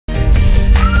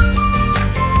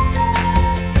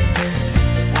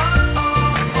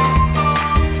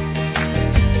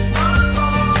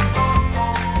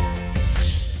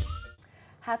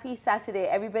Happy Saturday,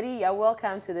 everybody. You're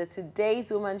welcome to the Today's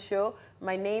Woman Show.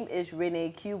 My name is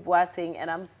Renee Q. Boateng,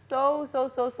 and I'm so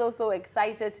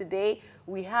excited today.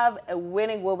 We have a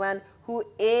winning woman who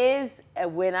is a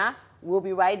winner. We'll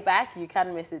be right back. You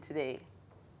can't miss it today.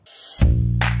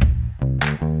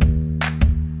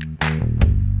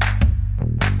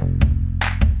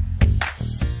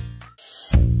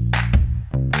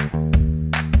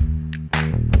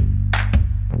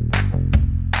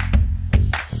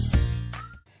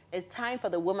 It's time for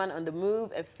the woman on the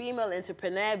move, a female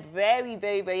entrepreneur,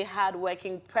 very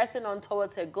hardworking, pressing on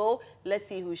towards her goal. Let's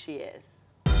see who she is.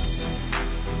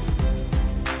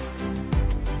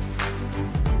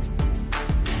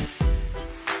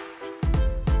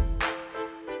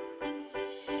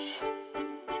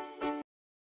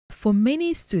 For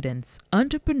many students,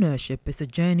 entrepreneurship is a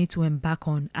journey to embark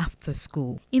on after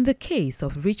school. In the case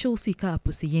of Rachel Sika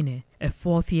Apusiyene, a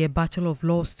fourth-year Bachelor of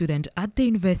Law student at the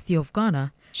University of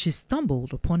Ghana, she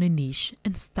stumbled upon a niche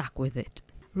and stuck with it.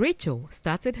 Rachel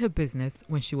started her business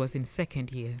when she was in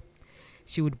second year.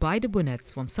 She would buy the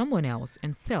bonnets from someone else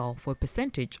and sell for a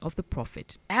percentage of the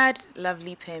profit. I had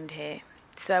lovely permed hair,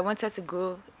 so I wanted to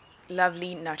grow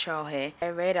lovely natural hair. I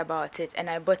read about it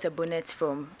and I bought a bonnet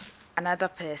from another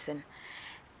person,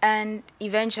 and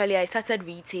eventually I started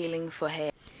retailing for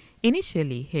her.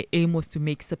 Initially, her aim was to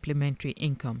make supplementary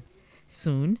income.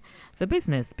 Soon, the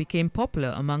business became popular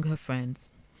among her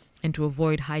friends, and to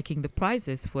avoid hiking the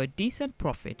prices for a decent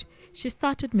profit, she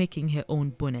started making her own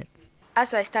bonnets.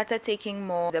 As I started taking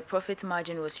more, the profit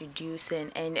margin was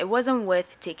reducing and it wasn't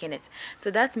worth taking it.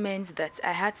 So that meant that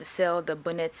I had to sell the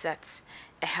bonnets at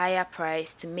a higher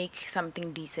price to make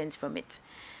something decent from it.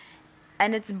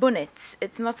 And it's bonnets.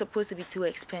 It's not supposed to be too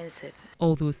expensive.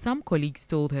 Although some colleagues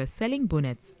told her selling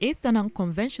bonnets is an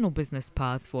unconventional business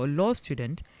path for a law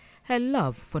student, her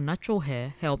love for natural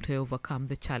hair helped her overcome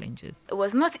the challenges. It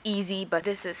was not easy, but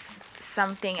this is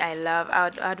something I love.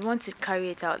 I'd want to carry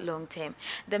it out long term.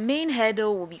 The main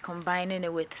hurdle will be combining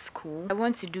it with school. I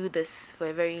want to do this for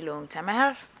a very long time. I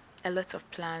have a lot of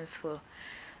plans for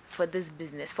this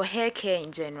business, for hair care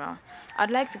in general. I'd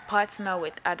like to partner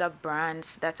with other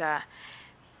brands that are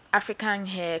African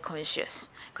hair conscious,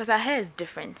 because our hair is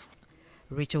different.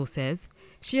 Rachel says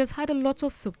she has had a lot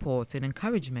of support and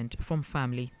encouragement from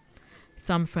family.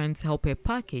 Some friends help her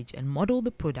package and model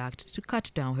the product to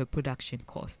cut down her production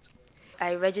costs.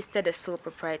 I registered a sole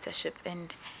proprietorship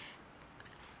and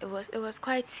it was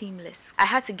quite seamless. I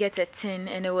had to get a tin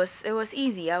and it was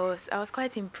easy. I was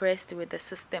quite impressed with the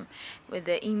system, with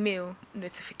the email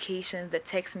notifications, the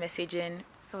text messaging.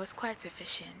 It was quite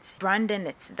efficient. Branding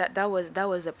it, that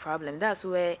was a problem. That's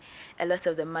where a lot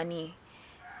of the money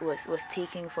was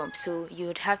taken from. So you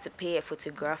would have to pay a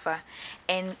photographer,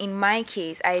 and in my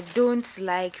case I don't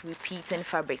like repeating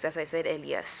fabrics, as I said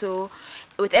earlier. So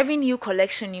with every new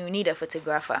collection you need a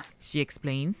photographer. She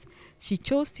explains she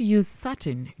chose to use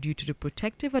satin due to the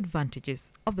protective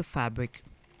advantages of the fabric.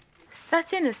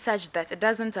 Satin is such that it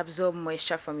doesn't absorb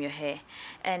moisture from your hair,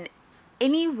 and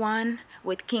anyone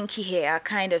with kinky hair, our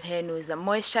kind of hair, knows that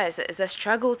moisture is a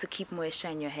struggle to keep moisture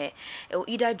in your hair. It will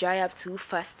either dry up too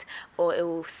fast or it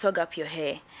will soak up your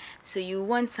hair. So you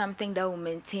want something that will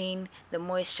maintain the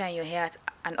moisture in your hair at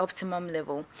an optimum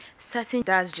level. Satin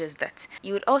does just that.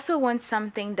 You would also want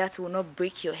something that will not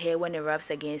break your hair when it rubs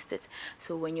against it.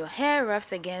 So when your hair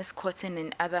rubs against cotton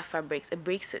and other fabrics, it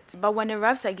breaks it. But when it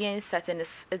rubs against satin,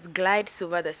 it glides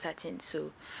over the satin.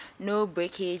 So no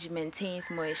breakage, maintains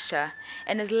moisture,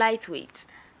 and is lightweight.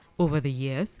 Over the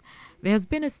years, there has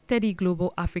been a steady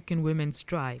global African women's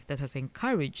drive that has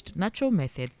encouraged natural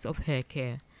methods of hair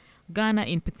care. Ghana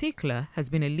in particular has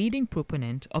been a leading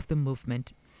proponent of the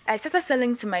movement. I started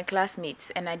selling to my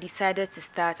classmates and I decided to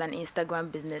start an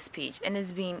Instagram business page, and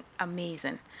it's been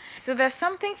amazing. So there's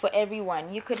something for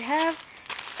everyone. You could have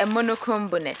a monochrome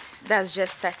bonnet, that's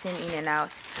just satin in and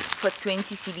out, for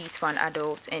 20 cedis for an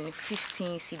adult and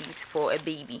 15 cedis for a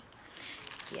baby.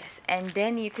 Yes, and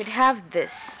then you could have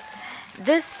this.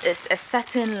 This is a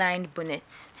satin lined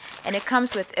bonnet and it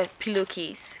comes with a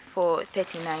pillowcase for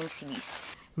 39 cedis.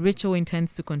 Rachel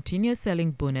intends to continue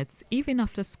selling bonnets even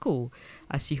after school,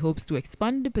 as she hopes to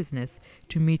expand the business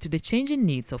to meet the changing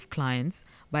needs of clients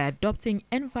by adopting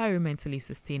environmentally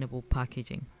sustainable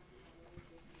packaging.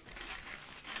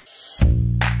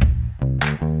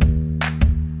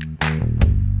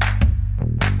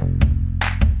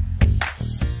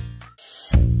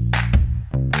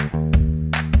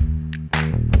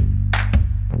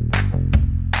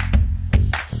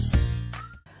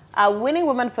 Our winning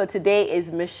woman for today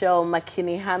is Michelle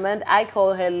McKinney Hammond. I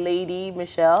call her Lady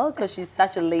Michelle because she's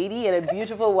such a lady and a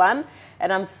beautiful one.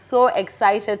 And I'm so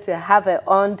excited to have her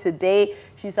on today.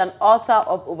 She's an author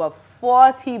of over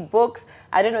 40 books.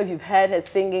 I don't know if you've heard her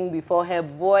singing before. Her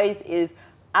voice is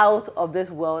out of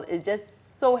this world. It's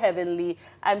just so heavenly.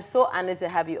 I'm so honored to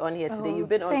have you on here today. You've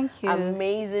been on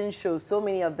amazing shows, so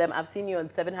many of them. I've seen you on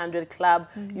 700 Club.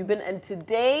 You've been, and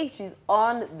today she's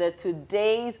on the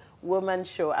Today's Woman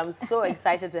show. I'm so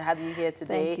excited to have you here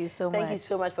today. Thank you so much. Thank you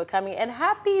so much for coming, and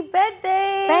happy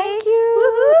birthday. Thank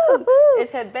you.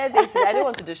 It's her birthday today. I don't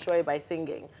want to destroy it by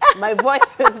singing. My voice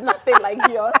is nothing like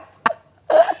yours.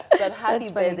 But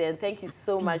happy birthday, and thank you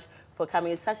so much for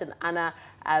coming. It's such an honor.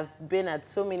 I've been at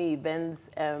so many events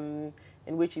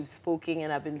in which you've spoken,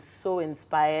 and I've been so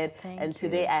inspired. And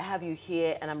today I have you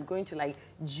here, and I'm going to like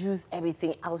juice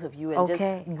everything out of you and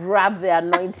just grab the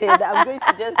anointing. I'm going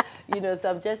to just, you know, so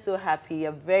I'm just so happy.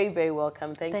 You're very, very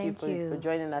welcome. Thank you for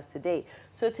joining us today.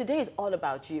 So today is all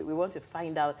about you. We want to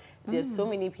find out, there's so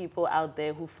many people out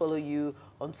there who follow you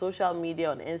on social media,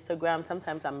 on Instagram.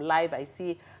 Sometimes I'm live, I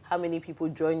see how many people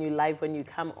join you live when you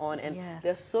come on, and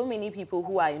there's so many people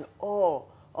who are in awe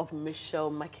of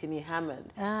Michelle McKinney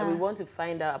Hammond. And we want to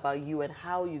find out about you and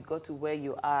how you got to where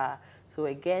you are. So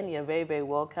again, you're very, very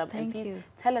welcome. And please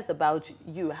tell us about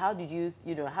you. How did you,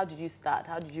 how did you start?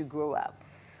 How did you grow up?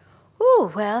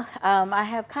 Oh, well, I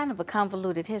have kind of a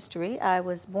convoluted history. I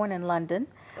was born in London.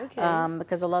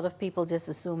 Because a lot of people just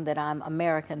assume that I'm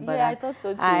American, but I thought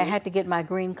so too. I had to get my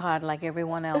green card like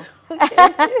everyone else.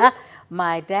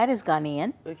 My dad is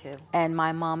Ghanaian, and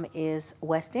my mom is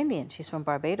West Indian. She's from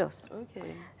Barbados.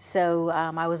 So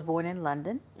I was born in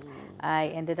London. I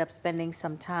ended up spending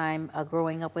some time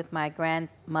growing up with my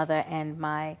grandmother and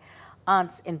my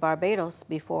aunts in Barbados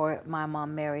before my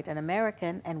mom married an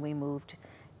American, and we moved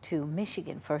to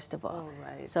Michigan, first of all.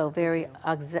 So very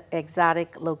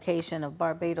exotic location of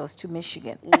Barbados to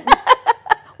Michigan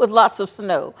with lots of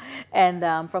snow.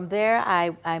 And from there,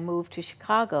 I moved to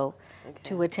Chicago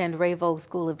to attend Rayvold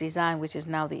School of Design, which is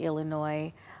now the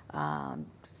Illinois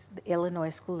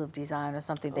School of Design or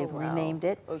something. They've renamed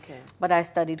it. But I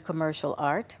studied commercial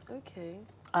art.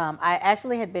 I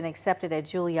actually had been accepted at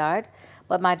Juilliard,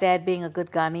 but my dad, being a good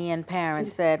Ghanaian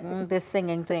parent, said, this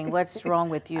singing thing, what's wrong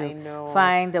with you? I know.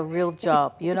 Find a real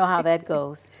job. You know how that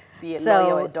goes. Be a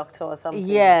lawyer or a doctor or something.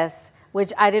 Yes,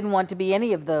 which I didn't want to be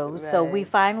any of those. So we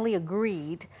finally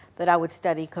agreed that I would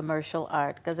study commercial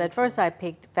art. Because at first I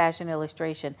picked fashion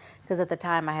illustration, because at the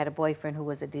time I had a boyfriend who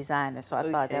was a designer. So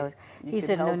I thought that was, he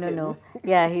said, no.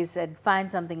 Yeah, he said, find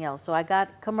something else. So I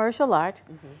got commercial art.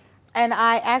 And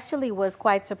I actually was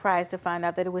quite surprised to find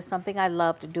out that it was something I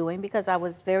loved doing because I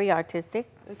was very artistic.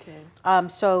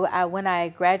 So when I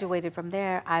graduated from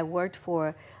there, I worked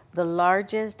for the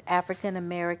largest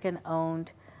African-American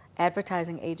owned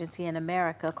advertising agency in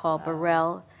America called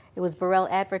Burrell. It was Burrell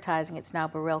Advertising. It's now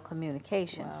Burrell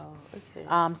Communications.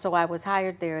 So I was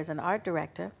hired there as an art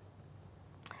director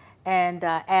and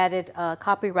added a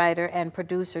copywriter and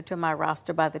producer to my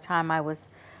roster by the time I was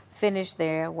finished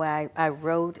there, where I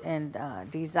wrote and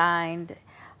designed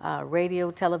radio,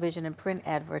 television, and print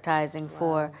advertising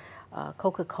for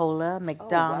Coca-Cola,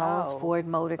 McDonald's, Ford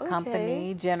Motor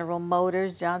Company, General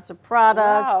Motors, Johnson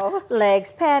Products,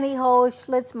 Legs Pantyhose,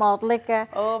 Schlitz Malt Liquor,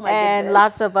 and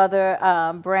lots of other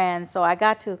brands. So I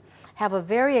got to have a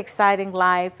very exciting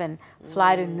life and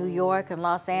fly to New York and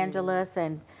Los Angeles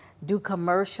and do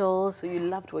commercials. So you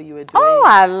loved what you were doing? Oh,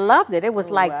 I loved it. It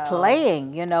was like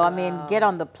playing, you know. I mean, get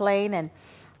on the plane and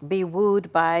be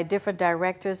wooed by different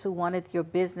directors who wanted your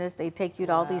business. They take you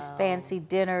to all these fancy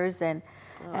dinners, and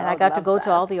I got to go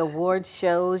to all the awards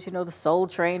shows, you know, the Soul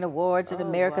Train Awards and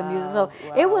American Music. So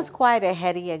it was quite a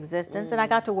heady existence, and I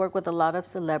got to work with a lot of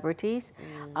celebrities.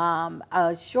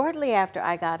 Shortly after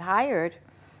I got hired,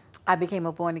 I became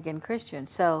a born-again Christian.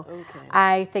 So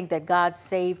I think that God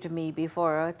saved me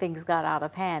before things got out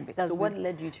of hand. Because so what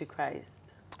led you to Christ?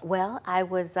 Well, I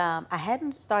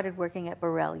hadn't started working at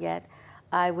Burrell yet.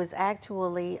 I was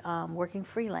actually working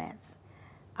freelance.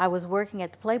 I was working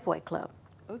at the Playboy Club.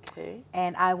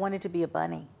 And I wanted to be a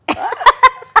bunny.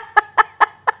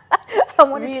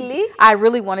 I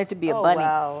really wanted to be a bunny.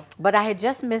 But I had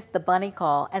just missed the bunny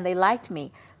call, and they liked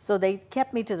me. So they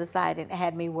kept me to the side and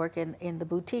had me work in the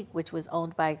boutique, which was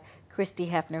owned by Christy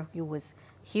Hefner, who was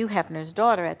Hugh Hefner's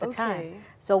daughter at the time.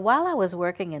 So while I was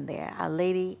working in there, a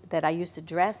lady that I used to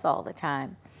dress all the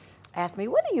time asked me,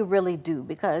 what do you really do?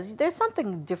 Because there's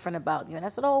something different about you. And I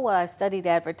said, oh, well, I studied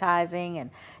advertising and,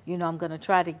 you know, I'm going to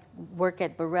try to work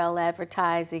at Burrell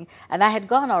Advertising. And I had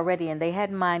gone already and they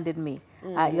hadn't minded me.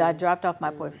 I dropped off my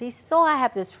portfolio. He said, so I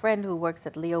have this friend who works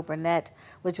at Leo Burnett,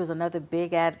 which was another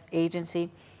big ad agency.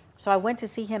 So I went to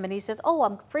see him and he says, oh,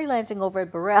 I'm freelancing over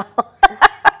at Burrell.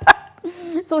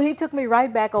 So he took me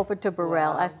right back over to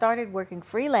Burrell. Wow. I started working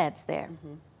freelance there.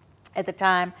 At the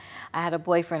time, I had a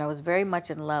boyfriend I was very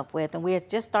much in love with, and we had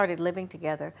just started living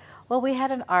together. Well, we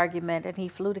had an argument, and he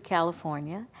flew to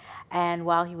California, and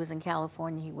while he was in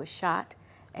California, he was shot,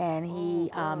 and he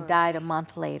died a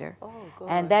month later.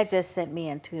 And that just sent me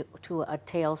into a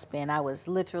tailspin. I was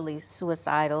literally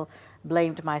suicidal,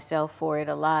 blamed myself for it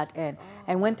a lot, and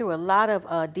went through a lot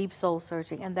of deep soul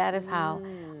searching, and that is how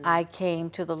I came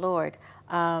to the Lord.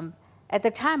 At the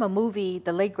time, a movie,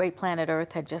 The Late Great Planet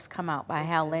Earth, had just come out by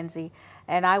Hal Lindsey,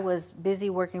 and I was busy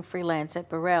working freelance at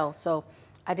Burrell, so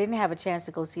I didn't have a chance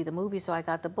to go see the movie, so I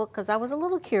got the book because I was a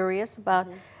little curious about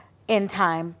end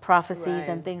time prophecies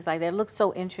and things like that. It looked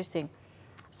so interesting.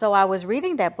 So I was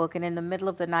reading that book, and in the middle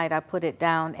of the night, I put it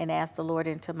down and asked the Lord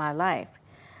into my life.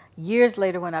 Years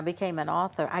later, when I became an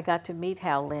author, I got to meet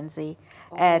Hal Lindsey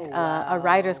at a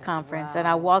writer's conference, and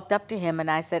I walked up to him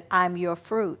and I said, I'm your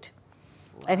fruit.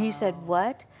 And he said,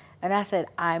 what? And I said,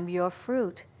 I'm your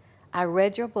fruit. I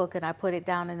read your book and I put it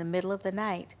down in the middle of the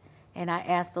night and I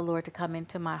asked the Lord to come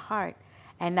into my heart.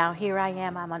 And now here I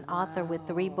am, I'm an author with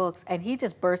 3 books. And he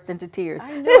just burst into tears.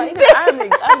 I know,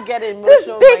 I'm getting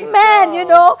emotional. This big man, you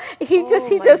know, he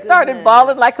just started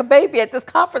bawling like a baby at this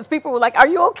conference. People were like, are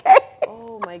you okay?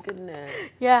 Oh my goodness.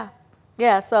 Yeah.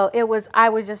 Yeah, so I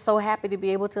was just so happy to be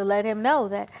able to let him know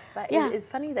that. But it's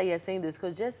funny that you're saying this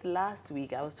because just last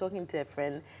week I was talking to a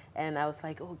friend and I was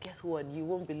like, oh, guess what? You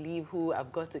won't believe who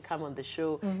I've got to come on the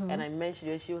show. And I mentioned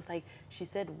it. She was like, she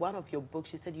said, one of your books,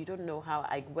 she said, you don't know how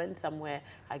I went somewhere,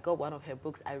 I got one of her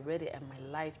books, I read it and my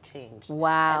life changed.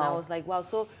 Wow. And I was like, wow.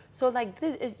 So like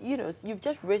this is, you know, you've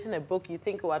just written a book, you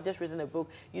think, oh, I've just written a book,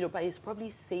 you know, but it's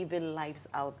probably saving lives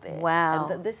out there. Wow.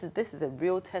 And this is a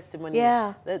real testimony.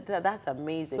 Yeah. That's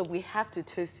amazing. So we have to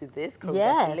toast to this.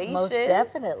 Congratulations. Yes, most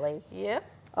definitely. Yep.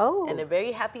 Oh. And a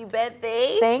very happy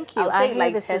birthday. Thank you. I hear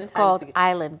like this is called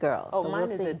Island Girl. Oh, so mine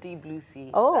we'll is see. the deep blue sea.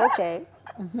 Oh, okay.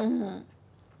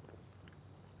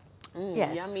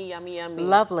 Yes. Yummy, yummy, yummy.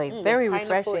 Lovely. Very there's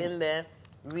pineapple refreshing. in there.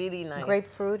 Really nice.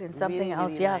 Grapefruit and something really,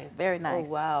 else. Really Yes, nice. very nice.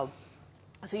 Oh, wow.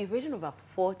 So you've written over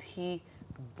 40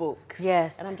 books.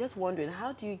 Yes. And I'm just wondering,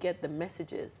 how do you get the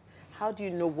messages? How do you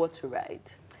know what to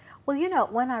write? Well, you know,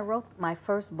 when I wrote my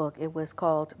first book, it was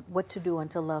called What to Do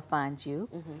Until Love Finds You,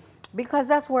 because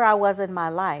that's where I was in my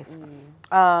life.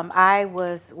 When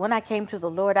I came to the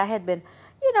Lord, I had been,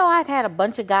 you know, I'd had a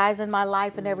bunch of guys in my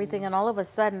life and everything, and all of a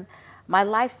sudden, my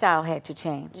lifestyle had to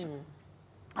change.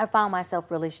 I found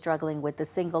myself really struggling with the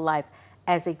single life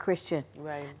as a Christian.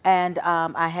 Right. And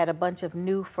I had a bunch of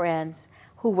new friends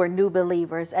who were new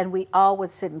believers, and we all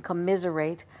would sit and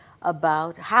commiserate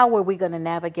about how were we going to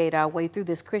navigate our way through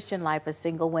this Christian life as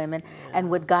single women, and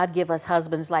would God give us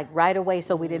husbands like right away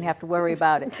so we didn't have to worry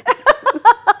about it.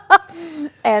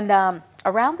 And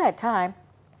around that time,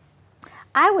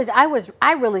 I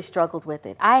really struggled with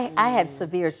it. I had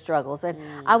severe struggles, and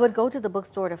I would go to the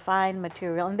bookstore to find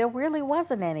material, and there really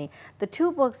wasn't any. The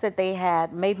 2 books that they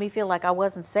had made me feel like I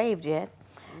wasn't saved yet.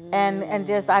 And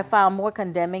just I found more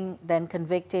condemning than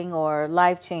convicting or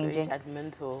life-changing. Very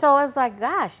judgmental. So I was like,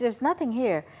 gosh, there's nothing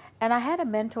here. And I had a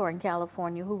mentor in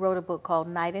California who wrote a book called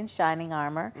Knight in Shining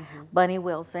Armor, Bunny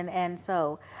Wilson. And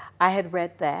so I had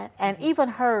read that. And even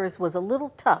hers was a little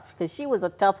tough because she was a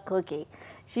tough cookie.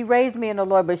 She raised me in the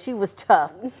Lord, but she was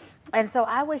tough. And so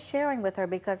I was sharing with her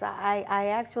because I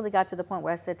actually got to the point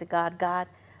where I said to God, God,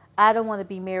 I don't want to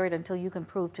be married until you can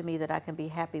prove to me that I can be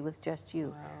happy with just you.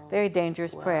 Wow. Very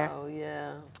dangerous prayer. Oh,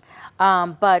 yeah.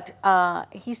 But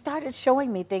he started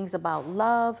showing me things about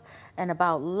love and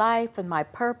about life and my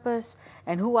purpose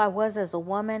and who I was as a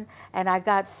woman. And I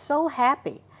got so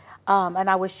happy. And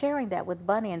I was sharing that with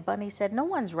Bunny, and Bunny said, no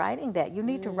one's writing that. You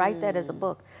need to write that as a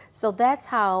book. So that's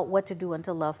how What to Do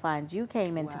Until Love Finds You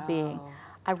came into being.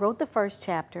 I wrote the first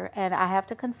chapter, and I have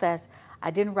to confess, I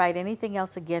didn't write anything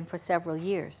else again for several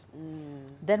years.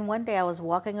 Then one day I was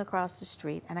walking across the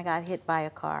street, and I got hit by a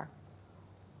car.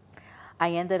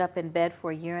 I ended up in bed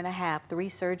for a year and a half. 3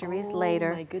 surgeries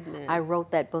later, my goodness. I wrote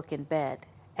that book in bed,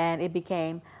 and it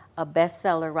became a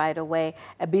bestseller right away.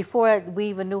 And before we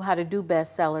even knew how to do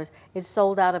bestsellers, it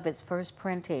sold out of its first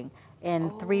printing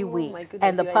in 3 weeks.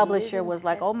 And the publisher was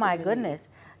like, oh my goodness,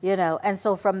 you know. And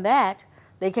so from that,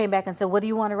 they came back and said, what do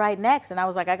you want to write next? And I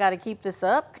was like, I got to keep this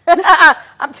up.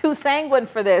 I'm too sanguine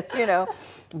for this, you know.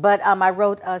 But I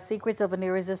wrote Secrets of an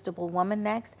Irresistible Woman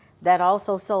next. That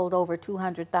also sold over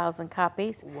 200,000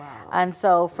 copies. Wow. And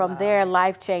so from there,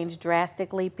 life changed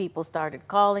drastically. People started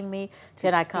calling me,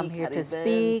 can I come here to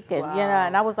speak? And, you know,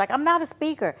 and I was like, I'm not a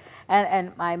speaker.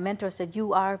 And my mentor said,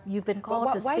 you've been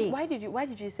called to speak. Why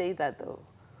did you say that, though?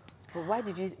 But why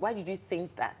did you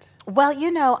think that? Well, you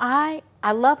know, I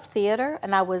loved theater,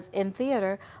 and I was in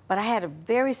theater, but I had a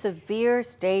very severe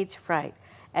stage fright.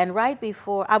 And right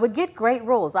before, I would get great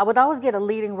roles. I would always get a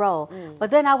leading role.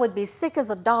 But then I would be sick as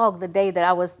a dog the day that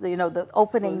I was, you know, the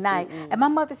opening night. And my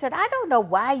mother said, I don't know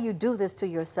why you do this to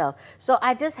yourself. So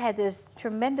I just had this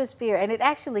tremendous fear. And it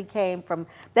actually came from,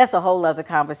 that's a whole other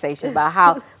conversation about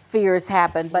how fears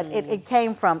happen. But it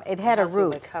came from, it had a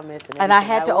root. And I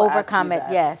had to overcome it,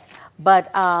 yes. But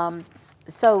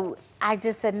so I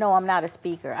just said, no, I'm not a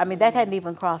speaker. I mean, that hadn't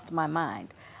even crossed my mind.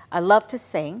 I love to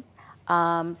sing.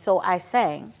 So I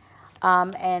sang,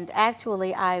 and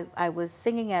actually I was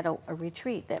singing at a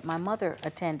retreat that my mother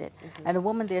attended, and a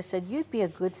woman there said, you'd be a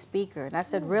good speaker. And I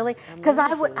said, really? Because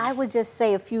I would just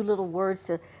say a few little words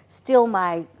to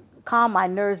calm my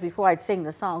nerves before I'd sing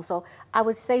the song. So I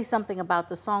would say something about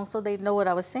the song so they'd know what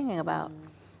I was singing about.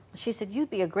 She said, you'd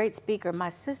be a great speaker. My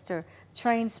sister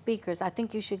trained speakers. I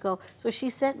think you should go. So she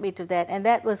sent me to that, and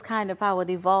that was kind of how it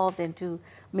evolved into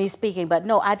me speaking. But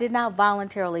no, I did not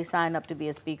voluntarily sign up to be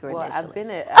a speaker initially. Well, I've been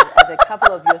at a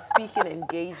couple of your speaking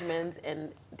engagements,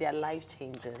 and they're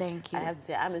life-changing. Thank you. I have to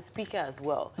say, I'm a speaker as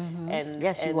well. And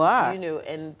yes, you are. You know,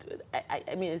 and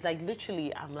I mean, it's like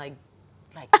literally, I'm like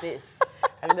this.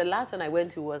 I mean, the last one I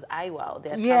went to was IWOW. They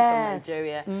had come from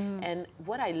Nigeria. And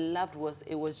what I loved was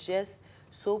it was just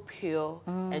so pure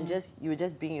and you were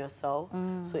just being yourself.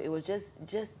 So it was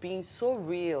just being so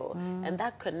real. And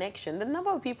that connection, the number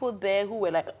of people there who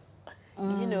were like,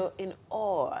 you know, in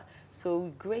awe.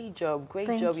 So great job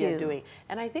you're doing.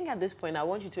 And I think at this point, I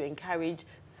want you to encourage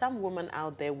some women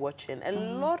out there watching. A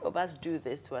lot of us do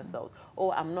this to ourselves.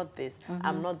 Oh, I'm not this,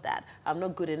 I'm not that, I'm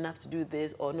not good enough to do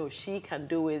this, or no, she can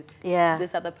do it,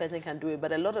 this other person can do it.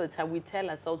 But a lot of the time we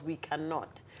tell ourselves we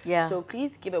cannot. So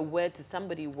please give a word to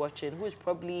somebody watching who is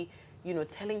probably, you know,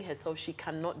 telling herself she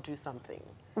cannot do something.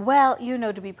 Well, you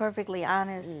know, to be perfectly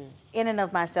honest, in and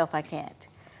of myself, I can't.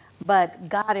 But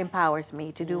God empowers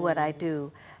me to do what I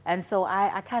do. And so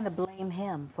I kind of blame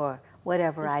him for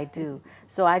whatever I do.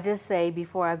 So I just say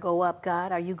before I go up,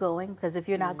 God, are you going? Because if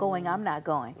you're not going, I'm not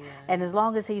going. And as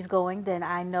long as he's going, then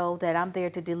I know that I'm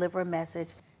there to deliver a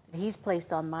message that he's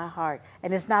placed on my heart.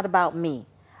 And it's not about me.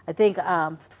 I think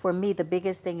for me, the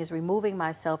biggest thing is removing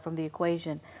myself from the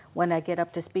equation when I get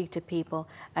up to speak to people.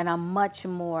 And I'm much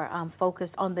more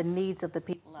focused on the needs of the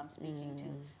people I'm speaking to.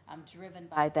 I'm driven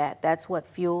by that. That's what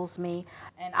fuels me.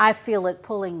 And I feel it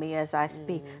pulling me as I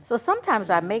speak. So sometimes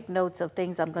I make notes of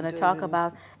things I'm going to talk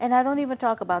about, and I don't even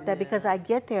talk about that because I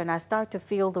get there and I start to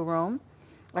feel the room.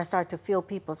 I start to feel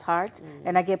people's hearts,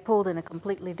 and I get pulled in a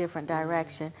completely different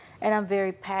direction. And I'm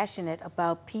very passionate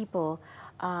about people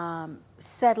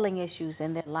settling issues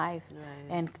in their life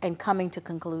and coming to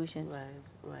conclusions.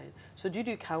 Right. So do you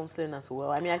do counseling as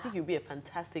well? I mean, I think you'd be a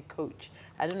fantastic coach.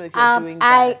 I don't know if you're doing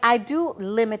that. I do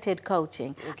limited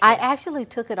coaching. I actually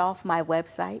took it off my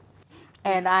website.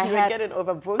 And you were getting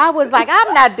overbooked. I was like,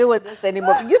 I'm not doing this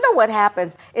anymore. You know what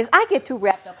happens is I get too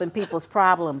wrapped up in people's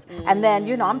problems. And then,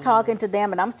 you know, I'm talking to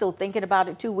them and I'm still thinking about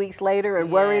it 2 weeks later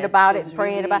and worried about it and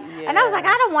praying about it. And I was like,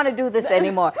 I don't want to do this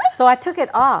anymore. So I took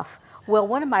it off. Well,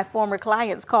 one of my former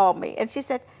clients called me and she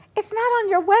said, it's not on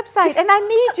your website and I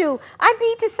need you. I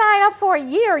need to sign up for a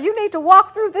year. You need to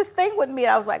walk through this thing with me.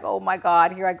 And I was like, oh my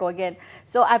God, here I go again.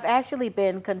 So I've actually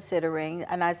been considering,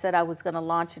 and I said I was going to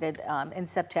launch it in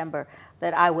September,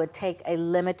 that I would take a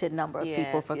limited number of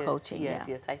people for coaching.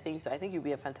 Yes, I think so. I think you'll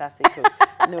be a fantastic coach.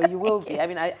 No, you will be. I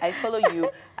mean, I follow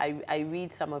you. I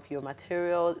read some of your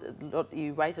material.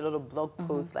 You write a lot of blog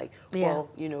posts, like, well,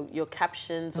 you know, your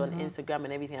captions on Instagram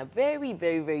and everything are very,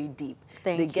 very, very deep.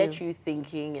 They get you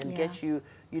thinking and get you,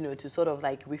 you know, to sort of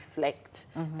like reflect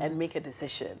and make a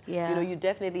decision. You know, you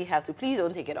definitely have to. Please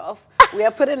don't take it off. We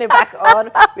are putting it back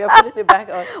on. We are putting it back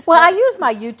on. Well, I use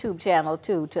my YouTube channel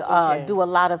too to do a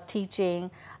lot of teaching.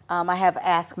 I have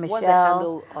Ask Michelle. What's the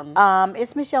handle on?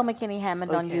 It's Michelle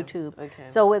McKinney-Hammond on YouTube.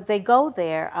 So if they go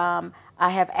there, I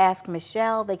have Ask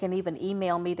Michelle. They can even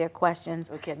email me their questions,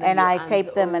 and I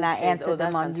tape them and I answer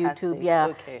them on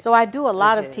YouTube. So I do a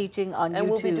lot of teaching on YouTube. And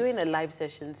we'll be doing a live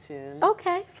session soon.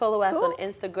 Follow us on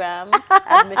Instagram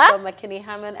at Michelle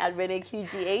McKinney-Hammond, at Renee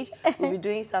QGH. We'll be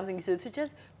doing something soon to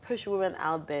just push women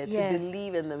out there to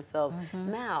believe in themselves.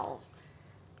 Now,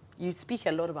 you speak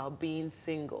a lot about being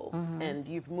single, and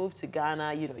you've moved to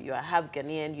Ghana. You know, you're half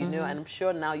Ghanaian. You know, and I'm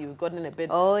sure now you've gotten a bit.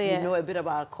 Oh, You yeah. know a bit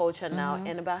about our culture now,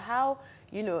 and about how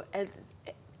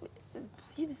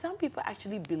some people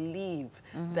actually believe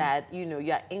that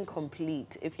you're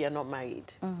incomplete if you're not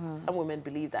married. Some women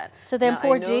believe that. So then, Now,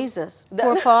 poor Jesus,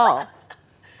 poor Paul.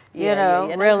 Yeah,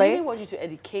 And really? really? I want you to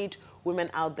educate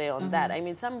women out there on that. I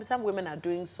mean, some women are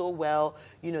doing so well,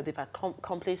 they've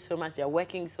accomplished so much, they're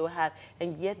working so hard,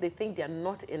 and yet they think they're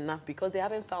not enough because they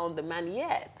haven't found the man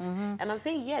yet. And I'm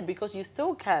saying yet because you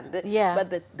still can. Yeah. But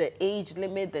the age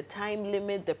limit, the time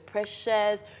limit, the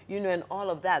pressures, and all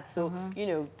of that. So,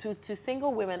 to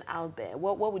single women out there,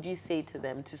 what would you say to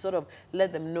them to sort of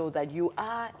let them know that you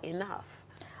are enough?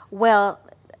 Well,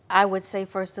 I would say,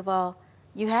 first of all,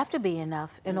 you have to be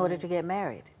enough in order to get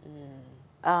married.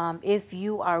 If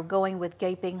you are going with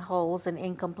gaping holes and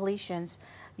incompletions,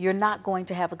 you're not going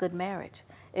to have a good marriage.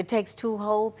 It takes two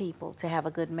whole people to have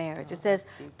a good marriage. It says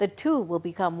the two will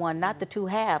become one, not the two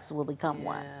halves will become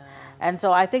one. And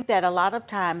so I think that a lot of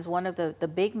times one of the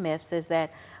big myths is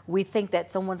that we think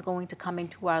that someone's going to come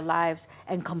into our lives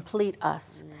and complete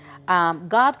us.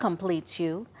 God completes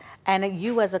you, and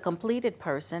you as a completed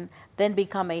person then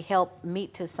become a help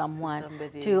meet to someone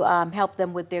to help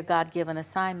them with their God-given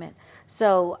assignment.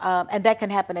 So, and that can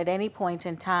happen at any point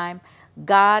in time.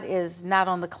 God is not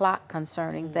on the clock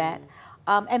concerning that.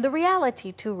 And the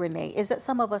reality too, Renee, is that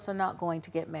some of us are not going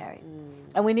to get married.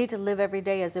 And we need to live every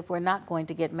day as if we're not going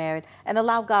to get married and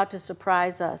allow God to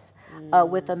surprise us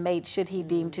with a mate should he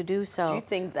deem to do so. Do you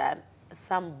think that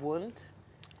some won't?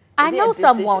 I know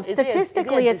some won't. Is it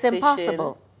Statistically, a it's decision?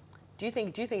 impossible. Do you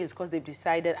think it's because they've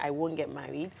decided I won't get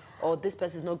married, or this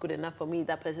person is not good enough for me,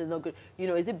 that person is not good?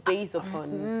 Is it based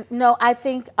upon? No, I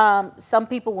think some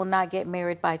people will not get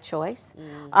married by choice.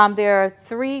 There are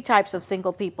three types of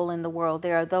single people in the world.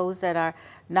 There are those that are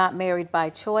not married by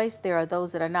choice. There are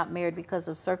those that are not married because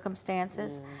of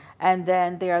circumstances. And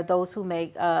then there are those who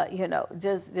make,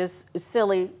 just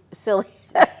silly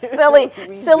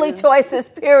choices,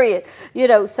 period.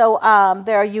 So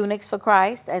there are eunuchs for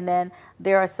Christ, and then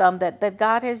there are some that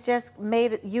God has just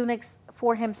made eunuchs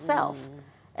for himself.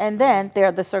 And then there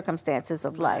are the circumstances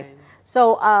of life.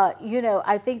 So,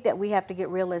 I think that we have to get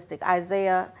realistic.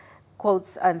 Isaiah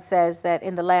quotes and says that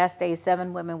in the last days,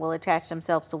 7 women will attach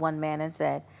themselves to one man and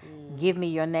said, give me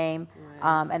your name,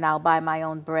 and I'll buy my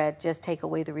own bread. Just take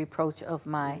away the reproach of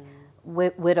my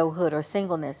widowhood or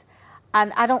singleness.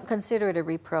 And I don't consider it a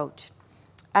reproach.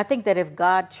 I think that if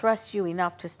God trusts you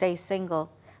enough to stay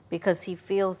single because he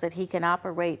feels that he can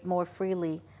operate more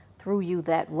freely through you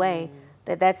that way,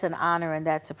 that's an honor and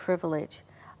that's a privilege.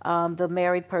 The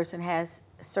married person has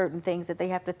certain things that they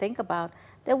have to think about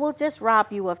that will just rob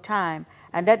you of time.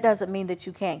 And that doesn't mean that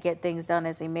you can't get things done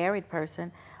as a married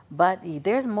person, but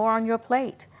there's more on your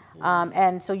plate.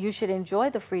 And so you should enjoy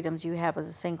the freedoms you have as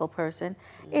a single person.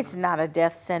 It's not a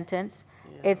death sentence.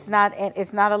 It's not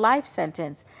a life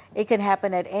sentence. It can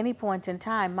happen at any point in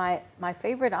time. My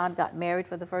favorite aunt got married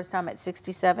for the first time at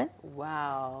 67.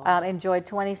 Wow. Enjoyed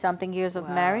 20-something years of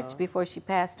marriage before she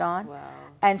passed on. Wow.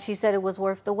 And she said it was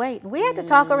worth the wait. We had to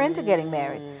talk her into getting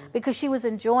married because she was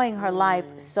enjoying her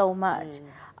life so much.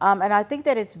 And I think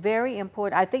that it's very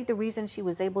important. I think the reason she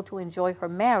was able to enjoy her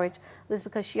marriage was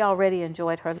because she already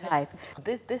enjoyed her life.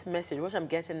 This message, what I'm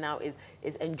getting now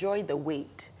is enjoy the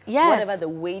wait. Yes. Whatever the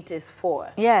wait is for.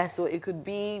 Yes. So it could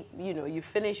be, you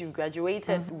finish, you've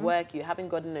graduated work, you haven't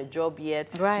gotten a job yet.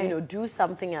 Right. Do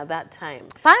something at that time.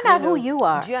 Find out who you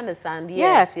are. Do you understand?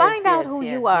 Yes, find out who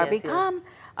yes, you are. yes, Become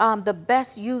the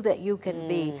best you that you can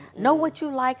be. Know what you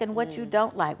like and what you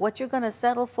don't like, what you're going to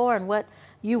settle for and what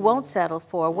you won't settle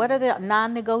for. What are the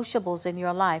non-negotiables in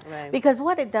your life? Right. Because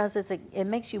what it does is it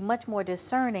makes you much more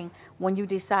discerning when you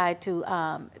decide to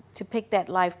pick that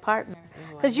life partner.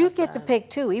 Because you get to pick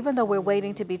too. Even though we're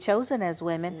waiting to be chosen as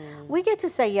women, we get to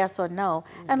say yes or no.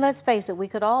 And let's face it, we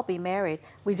could all be married.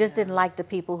 We just didn't like the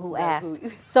people who asked.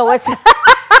 So it's...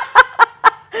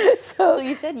 So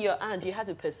you said your aunt, you had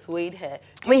to persuade her.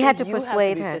 We had to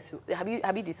persuade her.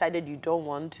 Have you decided you don't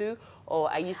want to,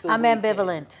 or are you still I'm waiting?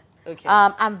 ambivalent. Okay.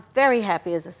 I'm very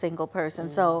happy as a single person.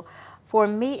 So for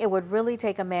me, it would really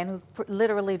take a man who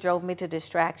literally drove me to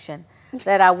distraction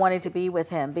that I wanted to be with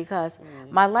him, because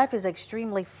my life is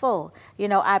extremely full.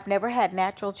 I've never had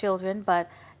natural children, but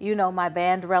my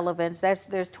band relevance,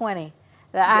 there's 20.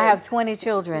 I have 20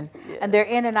 children, and they're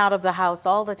in and out of the house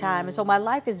all the time. And so my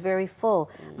life is very full.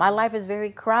 My life is very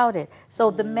crowded.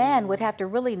 So the man would have to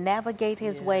really navigate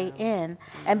his way in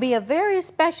and be a very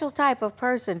special type of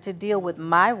person to deal with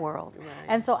my world. Right.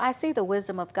 And so I see the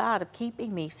wisdom of God of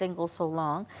keeping me single so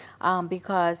long,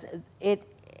 because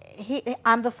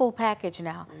I'm the full package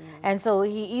now. And so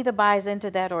he either buys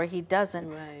into that or he doesn't.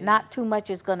 Right. Not too much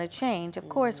is going to change. Of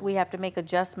course, we have to make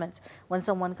adjustments when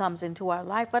someone comes into our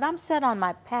life, but I'm set on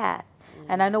my path.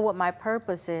 And I know what my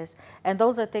purpose is. And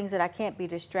those are things that I can't be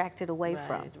distracted away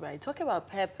from. Right. Talk about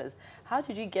purpose. How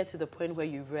did you get to the point where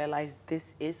you realized this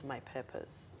is my purpose?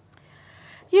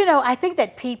 You know, I think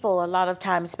that people a lot of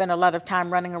times spend a lot of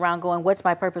time running around going, what's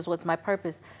my purpose? What's my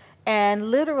purpose? And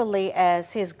literally,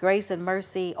 as his grace and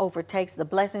mercy overtakes, the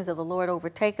blessings of the Lord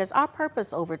overtake us, our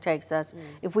purpose overtakes us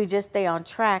if we just stay on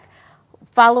track,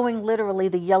 following literally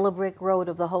the yellow brick road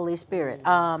of the Holy Spirit.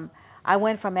 I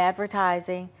went from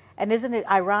advertising, and isn't it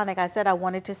ironic? I said I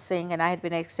wanted to sing, and I had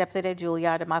been accepted at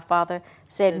Juilliard, and my father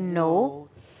said no.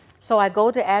 So I go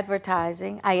to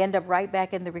advertising. I end up right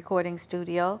back in the recording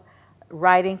studio,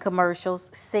 writing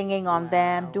commercials, singing on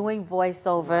them, doing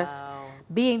voiceovers,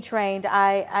 being trained.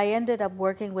 I ended up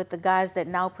working with the guys that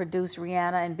now produce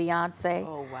Rihanna and Beyonce.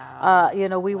 Oh, wow. You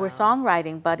know, we were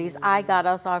songwriting buddies. I got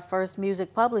us our first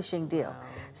music publishing deal.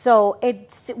 So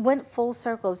it went full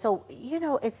circle. So, you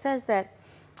know, it says that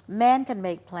man can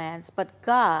make plans, but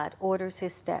God orders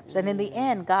his steps. And in the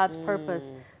end, God's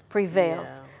purpose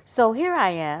prevails. So here I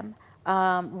am,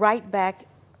 right back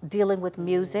dealing with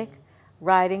music,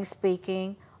 writing,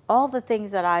 speaking, all the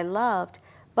things that I loved,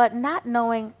 but not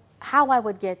knowing how I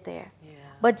would get there.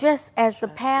 But just as the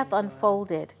path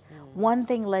unfolded, one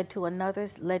thing led to another,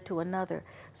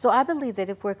 So I believe that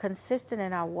if we're consistent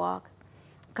in our walk,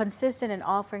 consistent in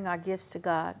offering our gifts to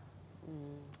God,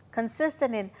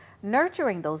 consistent in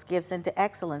nurturing those gifts into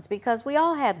excellence, because we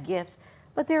all have gifts,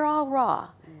 but they're all raw.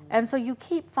 And so you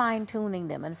keep fine-tuning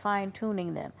them and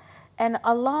fine-tuning them. And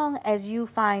along as you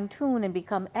fine-tune and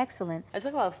become excellent. I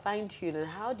talk about fine-tuning.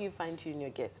 How do you fine-tune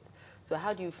your gifts? So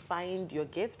how do you find your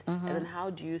gift, and then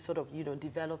how do you sort of, you know,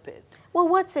 develop it? Well,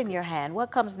 what's in your hand?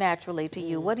 What comes naturally to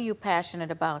you? What are you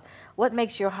passionate about? What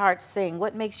makes your heart sing?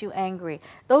 What makes you angry?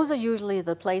 Those are usually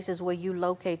the places where you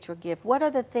locate your gift. What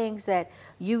are the things that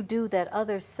you do that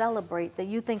others celebrate that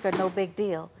you think are no big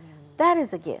deal? That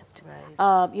is a gift.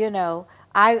 Right. You know,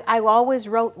 I always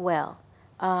wrote well.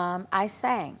 I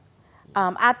sang.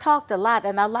 I talked a lot,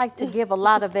 and I like to give a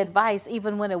lot of advice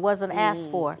even when it wasn't asked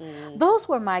for. Those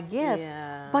were my gifts,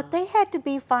 but they had to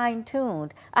be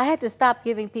fine-tuned. I had to stop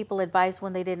giving people advice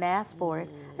when they didn't ask for it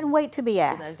and wait to be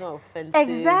asked. So that's not offensive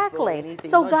Exactly. or anything,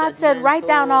 So not God said, write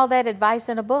down judgmental. all that advice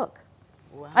in a book.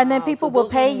 Wow. And then people So will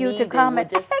those pay who you to need it come will and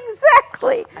just-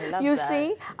 exactly. I love You that.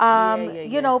 see,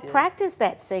 Yes, yes. practice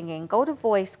that singing. Go to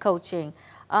voice coaching.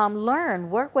 Learn.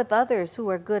 Work with others who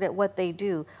are good at what they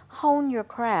do. Hone your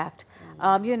craft.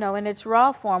 You know, in its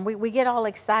raw form, we get all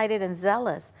excited and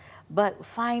zealous, but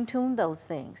fine tune those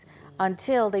things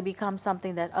until they become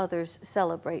something that others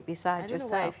celebrate besides I don't know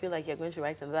yourself. why I feel like you're going to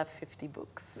write another 50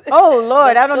 books. Oh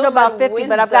Lord, I don't so know about much 50,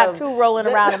 but I've got wisdom. 2 rolling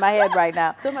around in my head right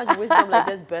now. So much wisdom like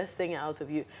just bursting out of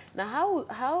you. Now,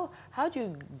 how do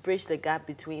you bridge the gap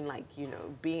between, like, you know,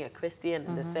 being a Christian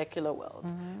and the secular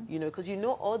world? You know, because you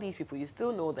know all these people, you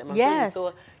still know them. I'm sure you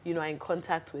still, you know, are in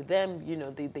contact with them. You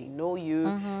know, they know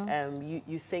you.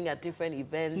 You sing at different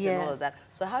events and all of that.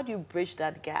 So how do you bridge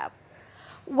that gap?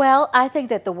 Well, I think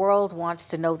that the world wants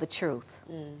to know the truth.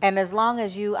 And as long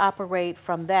as you operate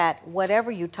from that,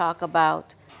 whatever you talk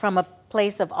about from a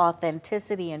place of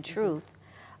authenticity and truth,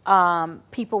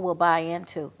 people will buy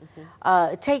into.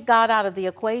 Take God out of the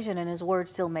equation and his word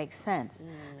still makes sense.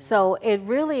 So it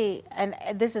really, and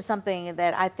this is something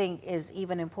that I think is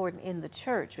even important in the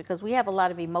church, because we have a lot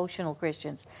of emotional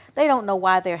Christians. They don't know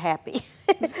why they're happy.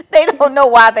 They don't know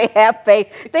why they have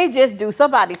faith. They just do.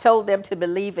 Somebody told them to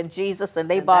believe in Jesus and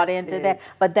they bought into that,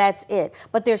 but that's it.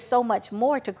 But there's so much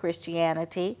more to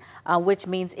Christianity, which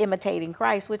means imitating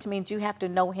Christ, which means you have to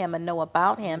know him and know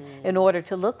about him in order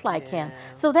to look like him.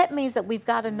 So that means that we've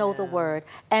got to know the word.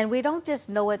 And we don't just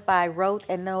know it by rote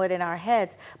and know it in our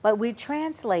heads, but we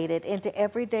translate it into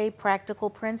everyday practical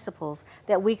principles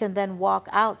that we can then walk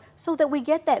out so that we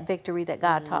get that victory that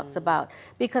God talks about.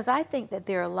 Because I think that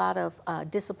there are a lot of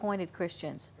disappointed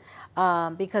Christians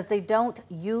because they don't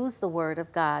use the word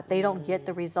of God. They don't get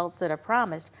the results that are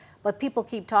promised, but people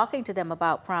keep talking to them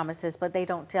about promises, but they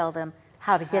don't tell them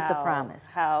how to get the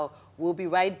promise. How? We'll be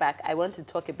right back. I want to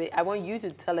talk a bit. I want you to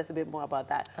tell us a bit more about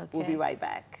that. Okay. We'll be right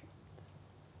back.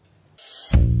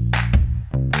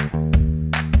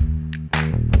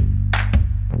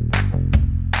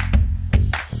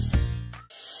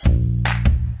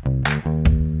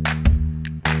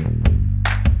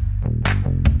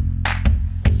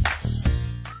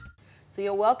 So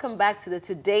you're welcome back to the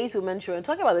Today's Woman Show. And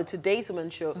talking about the Today's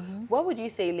Woman Show, what would you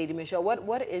say, Lady Michelle,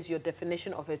 what is your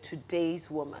definition of a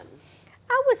today's woman?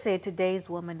 I would say today's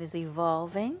woman is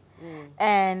evolving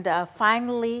and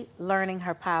finally learning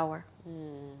her power.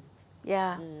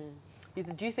 Yeah.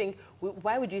 Do you think,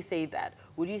 why would you say that?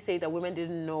 Would you say that women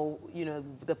didn't know, you know,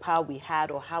 the power we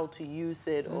had or how to use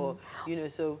it or, you know,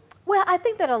 so? Well, I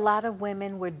think that a lot of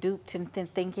women were duped in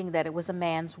thinking that it was a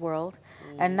man's world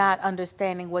and not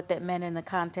understanding what that meant in the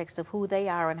context of who they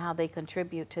are and how they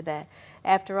contribute to that.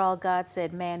 After all, God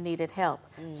said man needed help.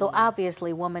 So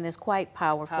obviously woman is quite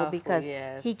powerful because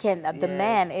he can, the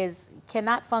man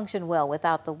cannot function well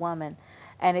without the woman.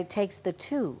 And it takes the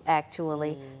two,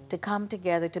 actually, to come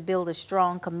together to build a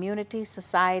strong community,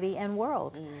 society, and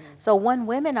world. So when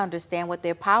women understand what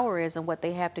their power is and what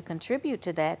they have to contribute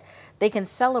to that, they can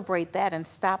celebrate that and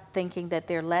stop thinking that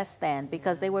they're less than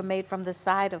because they were made from the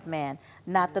side of man,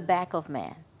 not the back of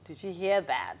man. Did you hear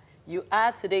that? You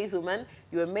are today's woman.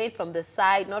 You were made from the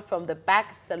side, not from the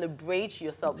back. Celebrate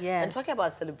yourself. Yes. And talking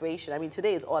about celebration, I mean,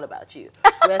 today is all about you.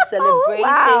 We're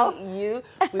celebrating you.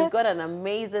 We've got an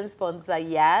amazing sponsor,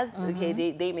 Yaz.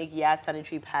 Okay, they make Yaz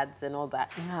sanitary pads and all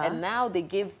that. And now they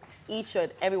give each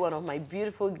and every one of my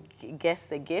beautiful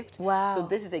guests a gift. Wow. So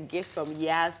this is a gift from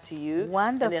Yaz to you.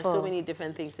 Wonderful. And there's so many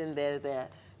different things in there. There,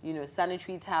 you know,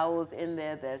 sanitary towels in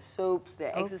there, there's soaps,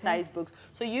 there are exercise books.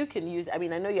 So you can use, I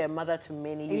mean, I know you're a mother to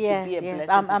many. You could be a blessing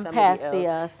to I'm somebody past else.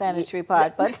 the sanitary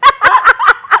part, but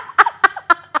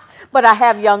but I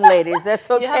have young ladies. That's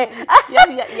okay. You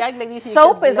have young ladies.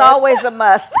 Soap is always a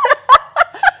must.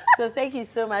 So thank you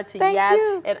so much to Thank Yaz.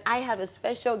 you. And I have a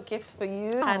special gift for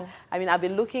you. And I mean, I've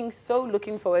been looking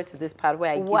forward to this part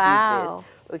where I give you this.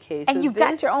 Okay, so and you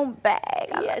got your own bag.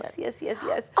 Yes.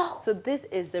 Oh. So this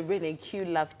is the Rene Q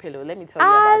Love Pillow. Let me tell you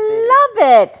about I this.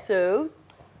 love it. So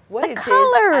what The it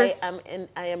colors. is,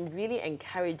 I am really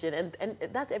encouraging, and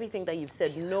that's everything that you've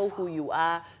said. Know who you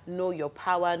are, know your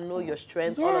power, know your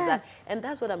strength, all of that. Yes. And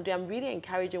that's what I'm doing. I'm really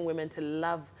encouraging women to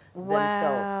love Wow.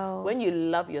 themselves. When you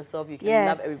love yourself, you can Yes.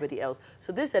 love everybody else.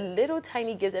 So this is a little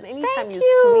tiny gift, and anytime Thank you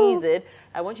you. squeeze it,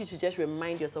 I want you to just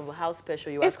remind yourself of how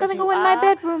special you are. It's gonna 'cause go you in my are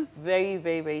bedroom. Very,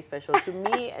 very, very special to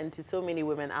me and to so many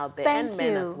women out there Thank and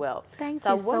men you. as well. Thank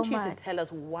so you I want so you much. to tell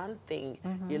us one thing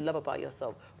you love about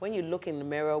yourself. When you look in the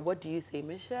mirror, what do you say,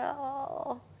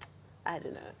 Michelle? I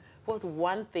don't know. What's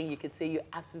one thing you could say you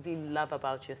absolutely love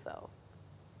about yourself?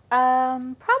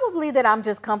 Probably that I'm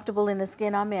just comfortable in the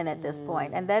skin I'm in at this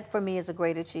point, and that for me is a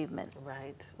great achievement.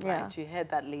 Right, Yeah. right. You heard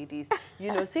that, ladies.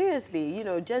 You know, seriously, you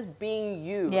know, just being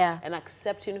you Yeah. and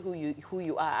accepting who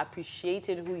you are,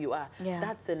 appreciating who you are, Yeah.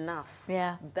 that's enough.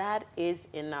 Yeah. That is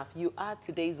enough. You are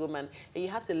today's woman, and you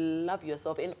have to love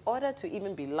yourself in order to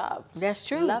even be loved. That's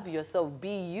true. Love yourself. Be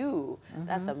you.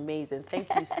 That's amazing.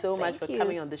 Thank you so much for Thank you.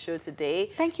 coming on the show today.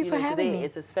 Thank you for know, having today me.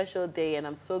 It's a special day, and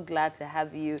I'm so glad to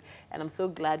have you, and I'm so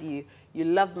glad you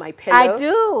love my pillow. I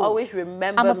do. Always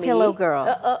remember I'm a me. pillow girl.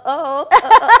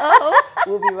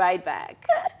 We'll be right back.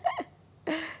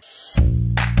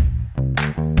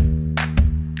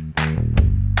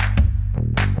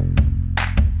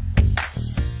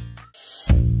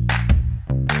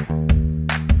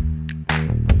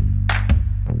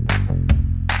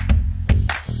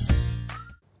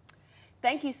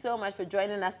 Thank you so much for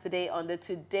joining us today on the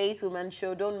Today's Woman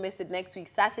Show. Don't miss it next week,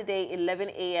 Saturday, 11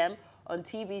 a.m. on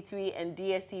TV3 and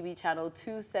DSTV channel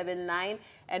 279.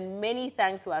 And many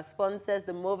thanks to our sponsors,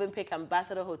 the Movenpick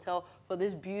Ambassador Hotel, for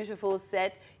this beautiful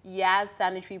set. Yaz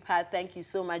Sanitary Pad, thank you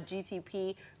so much.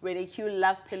 GTP, Rene Q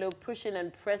Love Pillow, pushing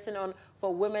and pressing on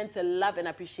for women to love and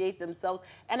appreciate themselves.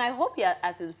 And I hope you're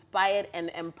as inspired and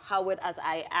empowered as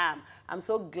I am. I'm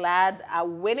so glad our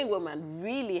winning woman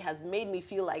really has made me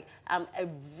feel like I'm a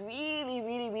really,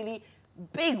 really, really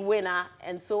big winner,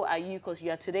 and so are you, because you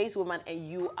are today's woman and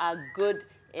you are good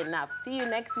enough. See you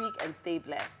next week and stay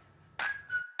blessed.